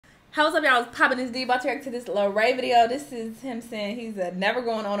What's up, y'all? I was popping this D. About to react to this LARRAY video. This is him saying he's never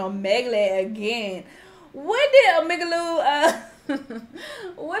going on Omegle again. What did Omegle,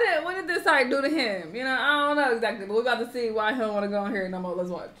 what did this site do to him? You know, I don't know exactly, but we're about to see why he don't want to go on here no more. Let's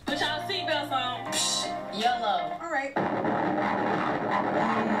watch. Put y'all seatbelts on. Yellow. All right.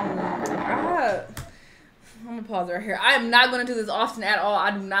 I'm gonna pause right here. I am not gonna do this often at all.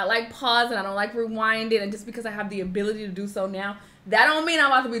 I do not like pausing. I don't like rewinding, and just because I have the ability to do so now, that don't mean I'm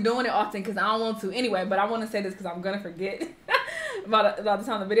about to be doing it often because I don't want to anyway. But I want to say this because I'm gonna forget about the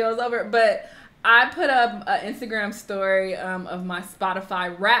time the video is over. But I put up an Instagram story of my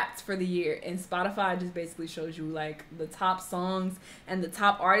Spotify Wrapped for the year, and Spotify just basically shows you like the top songs and the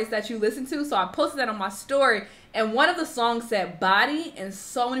top artists that you listen to. So I posted that on my story, and one of the songs said Body, and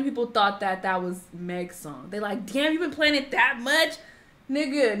so many people thought that that was Meg's song. They like, damn, you been playing it that much?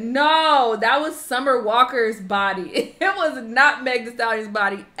 Nigga, no, that was Summer Walker's Body. It was not Meg Thee Stallion's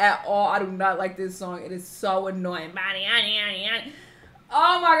Body at all. I do not like this song. It is so annoying. Body,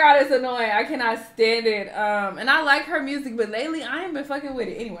 oh my god, it's annoying. I cannot stand it. And I like her music, but lately I ain't been fucking with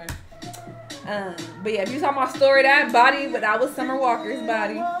it anyway. But yeah, if you saw my story, that Body, but that was Summer Walker's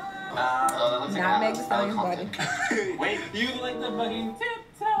Body. Not Meg Thee Stallion's Body. Wait, you like the fucking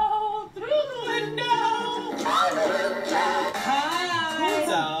tiptoe through the window. Hi.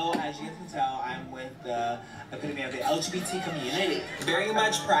 So, as you can tell, I'm with the epitome of the LGBT community. Very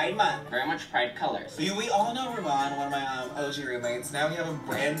much Pride Month. Very much Pride colors. We all know Ravon, one of my OG roommates. Now we have a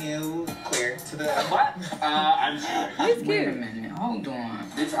brand new queer to the... What? I'm sorry. He's cute. Wait a minute, hold on.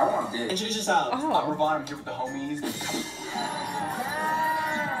 Bitch, I want this. Introduce yourself. Oh. I'm Ravon, I'm here with the homies.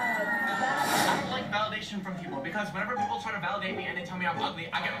 Validation from people, because whenever people try to validate me and they tell me I'm ugly,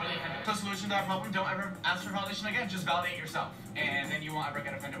 I get really offended. The solution to that problem: don't ever ask for validation again. Just validate yourself, and then you won't ever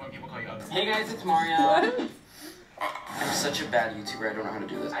get offended when people call you ugly. Hey guys, it's Mario. I'm such a bad YouTuber. I don't know how to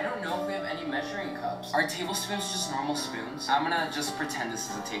do this. I don't know if we have any measuring cups. Are tablespoons just normal spoons? I'm gonna just pretend this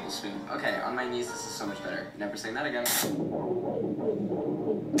is a tablespoon. Okay, on my knees, this is so much better. Never saying that again.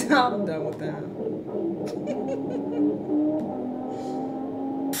 I'm done with that.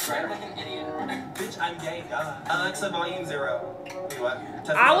 Right, like an idiot. Bitch, I'm gay, Alexa, volume 0. Wait, what?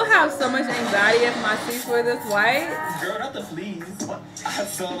 I would have so much anxiety if my seats were this white. Girl, not the fleas. What? I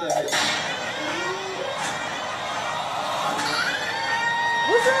saw that.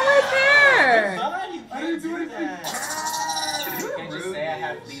 What's wrong with there? Why are you doing that? You can't just say I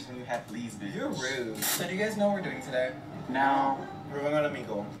have fleas when you have fleas, bitch. You're rude. So do you guys know what we're doing today? No. We're going on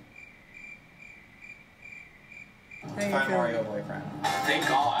Omegle. Find Mario boyfriend. Thank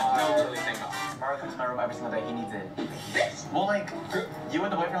God. No, really, thank God. Mario comes to my room every single day. He needs it. Well, like, you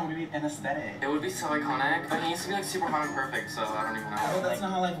and the boyfriend would be an aesthetic. It would be so iconic, but he needs to be like super hot and perfect, so I don't even know. Oh, that's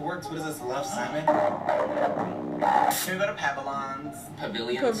not how life works. What is this, Love Simon? Can we go to Pavilions?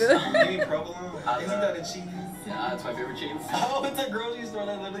 Pavilions? You mean provolone? Isn't that a cheese? Yeah, that's my favorite cheese. Oh, it's a grocery store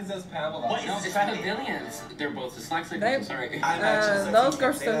that literally says Pavilions. What? No, it's Pavilions. They're both dyslexic. I'm sorry. Those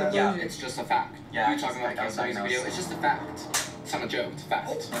grocery stores are bougie. Yeah, it's just a fact. Yeah, you're talking about the music video. It's just a fact. It's not a joke. It's a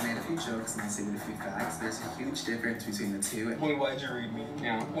fact. I made a few jokes and I stated a few facts. There's a huge difference between the two. Wait, why'd you read me?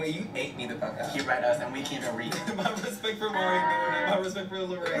 Yeah. Wait, you ate me the fuck up. He read us and we can't even read. My respect for Mario, my respect for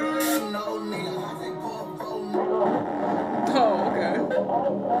LARRAY. Oh, okay.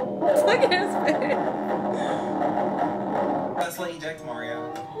 Look at his face. Let's let eject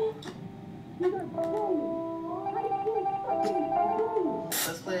Mario.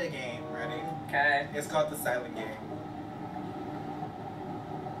 Let's play a game. Ready? Okay. It's called the silent game.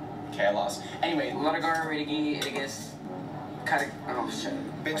 Okay, I lost. Anyway, Laragar, Radigi, Idigus, kind of. Oh shit.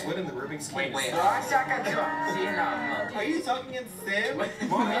 Bitch, what in the Rubik's Cube? Wait. Are you talking in Sim?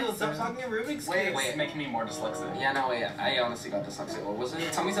 Mario, stop talking in Rubik's Cube. Wait, making me more dyslexic. Yeah, no, wait. I honestly got dyslexia. What was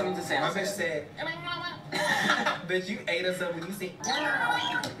it? Tell me something to say. My bitch said, bitch, you ate us up when you said,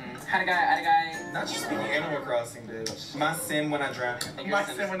 Had a guy. not just speaking Animal Crossing, bitch. My sim when I drown. My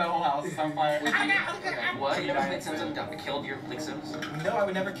sim when the whole house is on fire. What? You never played Sims and killed your Sims? No, I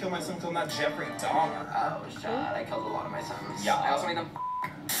would never kill my son until not Jeffrey Dahmer. Oh, shit. I killed a lot of my sons. Yeah. I also made them.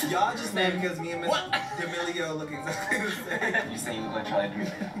 Y'all just mad because me and Miss D'Amelio look exactly the same. You say you look like Charlie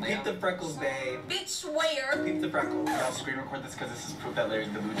D'Amelio. Peep the freckles, babe. Bitch, where? Peep the freckles. Y'all screen record this because this is proof that Larry's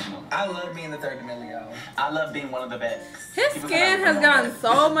delusional. I love being the third D'Amelio. I love being one of the best. His skin has gotten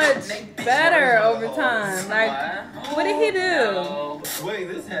so much better over time. Like, what did he do? No. Wait,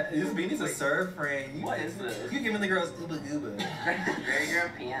 this beanie's a surf frame. What is this? You giving the girls ooba gooba. Very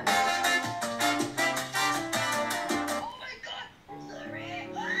European.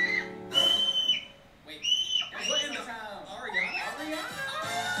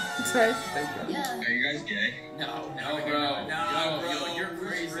 Sorry. Are you guys gay? No, bro. No, you're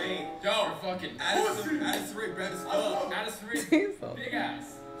crazy. fucking Addis Ray bad as fuck. Addison Rae, big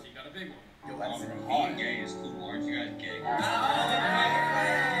ass. She got a big one. Yo, Addison Rae Being hard. gay is cool. Aren't you guys gay?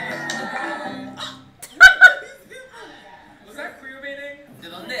 Was that queer baiting? ¿De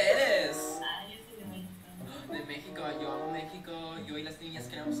dónde eres? De México. Yo amo México. Yo y las niñas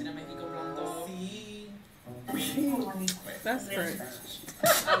queremos ir a México pronto. See? That's French.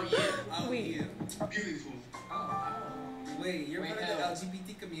 Oh yeah. Oh, We. yeah. Beautiful. Wait, you're Wait, part of the no.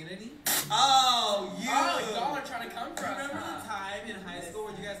 LGBT community? Oh, you! Oh, y'all are trying to come for us, Remember huh? the time in high school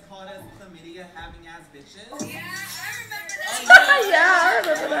where you guys called us chlamydia having ass bitches? Yeah, I remember that. Yeah, I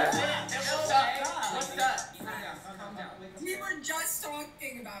remember that. What's up? What's up? Calm down. We were just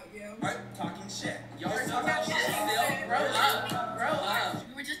talking about you. Alright, talking shit. Y'all are talking about shit still? Grow up. Grow up.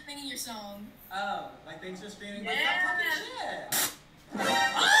 We were just singing your song. Oh, like thanks for streaming, but Yeah. stop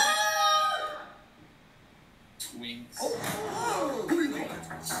talking shit. Twinks.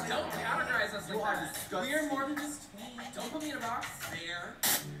 Don't categorize us You like are that. disgusting. We are more than just twins. Don't put me in a box. Fair.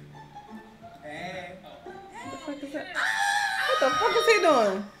 Hey. What the fuck is that? What the fuck is he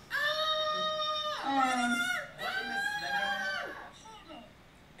doing?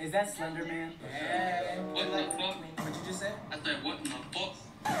 Is that Slender Man? Hey. What the fuck? What'd you just say? I said, what in the fuck?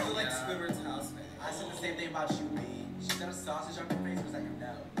 You look like Squidward's housemate. I said the same thing about you, B. She's got a sausage on her face, was like a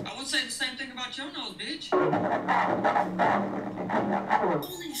no. I would say the same thing about your nose, bitch.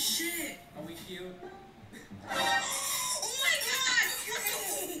 Holy shit. Are we cute? Oh my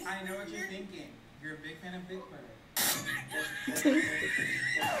god. I know what you're thinking. You're a big fan of Big Brother.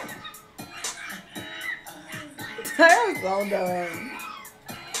 I'm so done.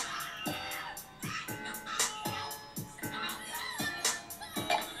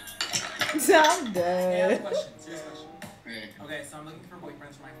 I'm Hey, I have a dead. question. Serious question. Right. Okay, so I'm looking for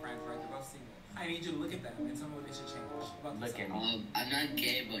boyfriends for my friends, right? They're both single. I need you to look at them and tell me what they should change. About this. I'm not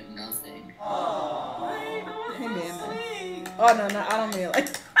gay, but nothing. Oh, He being nice. Oh no, no, I don't mean it like.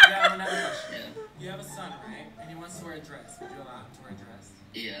 Yeah, I have another question. Yeah. You have a son, right? And he wants to wear a dress. Would you allow him to wear a dress?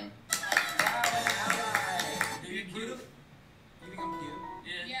 Yeah. Be brutally. You think I'm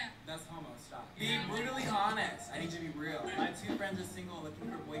cute? Yeah. That's homo. Stop. Be brutally honest. I need you to be real. My two friends are single, looking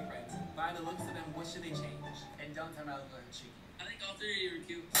for boyfriends. By the looks of them, what should they change? And don't tell me I look like a cheeky. I think all three of you are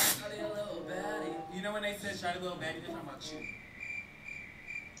cute. Shawty a little baddie. You know when they said "shawty little baddie," they're talking about you.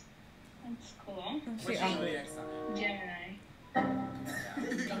 That's cool. What's your zodiac sign? Gemini.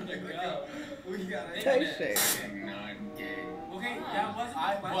 Time to go. We got it. Take shit. I'm not gay. Okay, that wasn't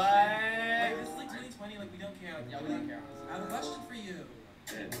the question. what? Wait, this is like 2020. Like we don't care. Like, Yeah, we don't care. I have a question for you.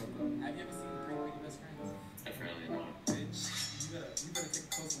 Yeah, Have you ever seen Pretty Pretty Best Friends? definitely not. Bitch, you better take a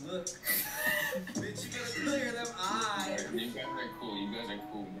closer look. Bitch, you better clear them eyes. You guys are cool. You guys are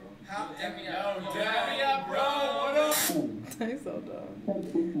cool, bro. How Dab me yo, up. dab me up, bro. What up? He's so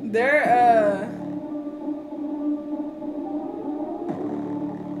dumb. They're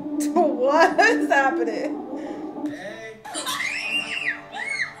what is happening? Hey. I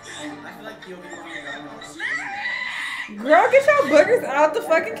feel like you'll be wrong. Girl, get your boogers out the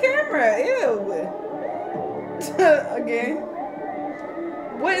fucking camera. Ew. Again.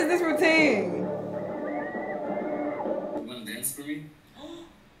 What is this routine? You wanna dance for me?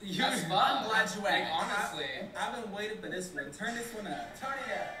 That's fun. I'm glad you went. Honestly. I've been waiting for this one. Turn this one up. Turn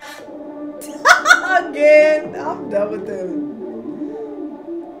it up. Again. I'm done with them.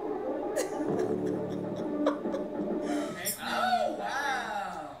 Oh,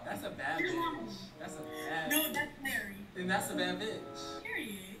 wow. That's a bad bitch. That's a bad No, that's Mary. Then that's a bad bitch.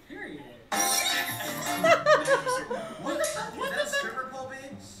 Period. Period. What the fuck? Is that a stripper pole,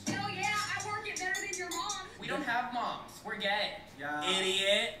 bitch? Hell yeah, I work it better than your mom. We don't have moms. We're gay. Yeah.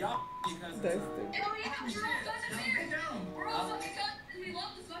 Idiot. Y'all because That's stupid. Hell yeah, you're all fucking married. We're all fucking cousins and we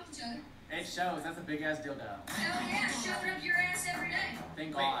love to fuck each other. it shows. That's a big ass dildo. Hell yeah, shove it up your ass every day.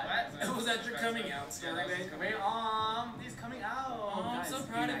 Thank Wait, God. what? Was that your coming out story, Yeah, that was babe? coming Wait, he's coming out. Oh, I'm so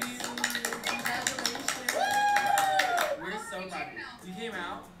proud of you. Congratulations. We're so proud of you. You came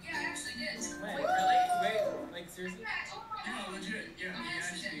out? Yeah, I actually did. When? Wait, really? Wait, like seriously? Yeah, I told my mom. legit. Yeah, I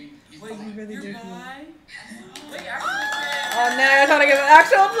actually did. Wait, You really you're do. bi? Wait, actually. Oh, now you're trying to give an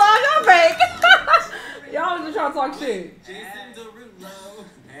actual vlog a break. Y'all was just trying to talk shit. Jason Derulo. Watch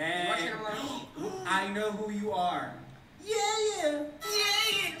Hey. it alone. I know who you are. Yeah.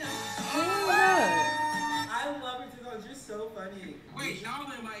 Who was that? I love your TikToks. You're so funny. Wait, y'all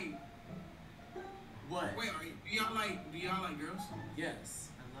are like, What? wait, do y'all like girls? Yes.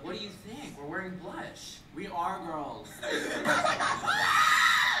 What do you think? We're wearing blush. We are girls.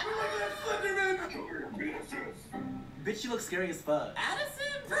 Bitch, you look scary as fuck.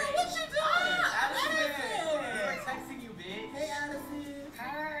 Addison, bro, what you doing? Addison! We're texting you, bitch. Hey, Addison.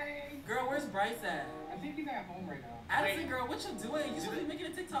 Hi. Girl, Where's Bryce at? I think he's at home right now. Addison, girl, what you doing? You supposed to be making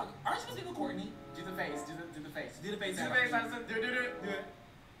a TikTok. Aren't you supposed to be with Courtney? Do the face. Do the face. Do the face. Do the face, Addison. Do it.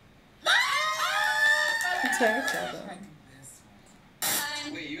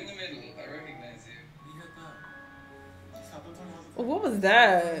 Wait, you in the middle. I recognize you. We hooked up. What was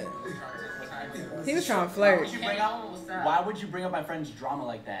that? He was trying to flirt. Why would you bring up my friend's drama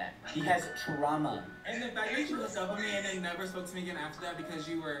like that? He has trauma. And the fact that you hooked up with me and then never spoke to me again after that because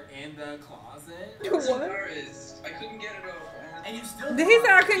you were in the closet. I was embarrassed. I couldn't get it off. And you still. Did he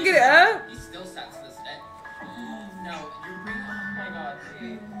say I couldn't get it up? He still sat to this day. No, you're bringing. Oh my god.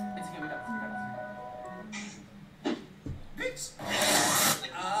 It's okay, we got this. Bitch.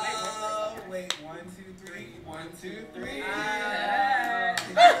 Wait. 1, 2, 3. 1, 2, 3.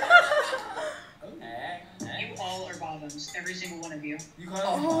 You all are bottoms. Every single one of you. You call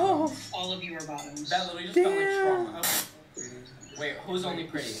Oh, All of you are bottoms. That literally just felt like damn. trauma. Okay. Wait, who's only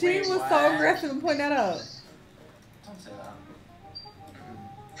pretty? She Wait, was what? so aggressive and pointing that out. Don't say that.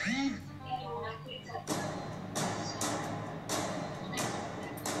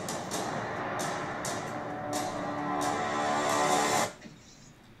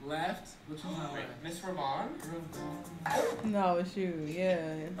 Left. Which one's not Wait, left? Miss Ravon? No, it's you.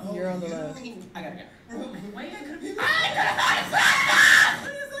 Yeah, you're on the left. I gotta go. Wait, I could've been. I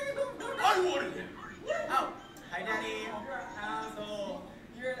wanted him. Oh. Hi, Daddy. You're an asshole.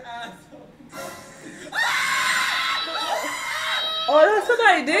 You're an asshole. Oh, that's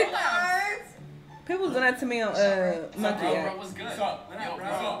somebody dick. People was doing that to me on Monkey Bro, app. was good. What's up?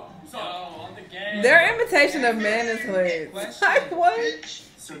 Yo, on the game. Their imitation of men is hilarious. Like what?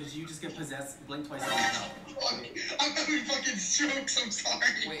 So did you just get possessed? Blink twice. No. I'm having fucking strokes. I'm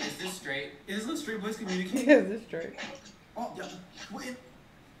sorry. Wait, is this straight? Is this straight voice communicating? Yeah, this straight. Oh, yeah. Wait.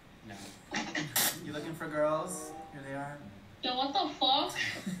 No. You looking for girls? Here they are. Yo, what the fuck?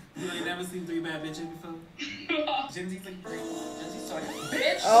 You ain't never seen 3 bad bitches before? Gen Z's like 3. Gen Z's so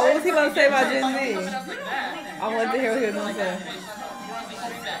bitch. Oh, what's he about to say about Gen Z? Coming up like that. I wanted to hear what he was gonna say.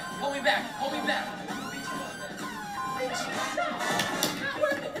 Hold me back. Hold me back. It's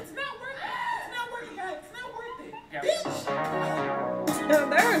not worth it, guys. It's not worth it.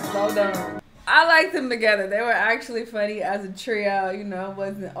 They were so dumb. I liked them together. They were actually funny as a trio. You know, it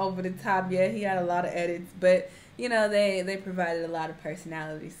wasn't over the top yet. He had a lot of edits, but you know, they provided a lot of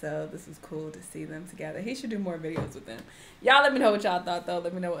personality. So this was cool to see them together. He should do more videos with them. Y'all let me know what y'all thought though.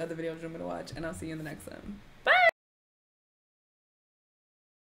 Let me know what other videos you want me to watch, and I'll see you in the next one.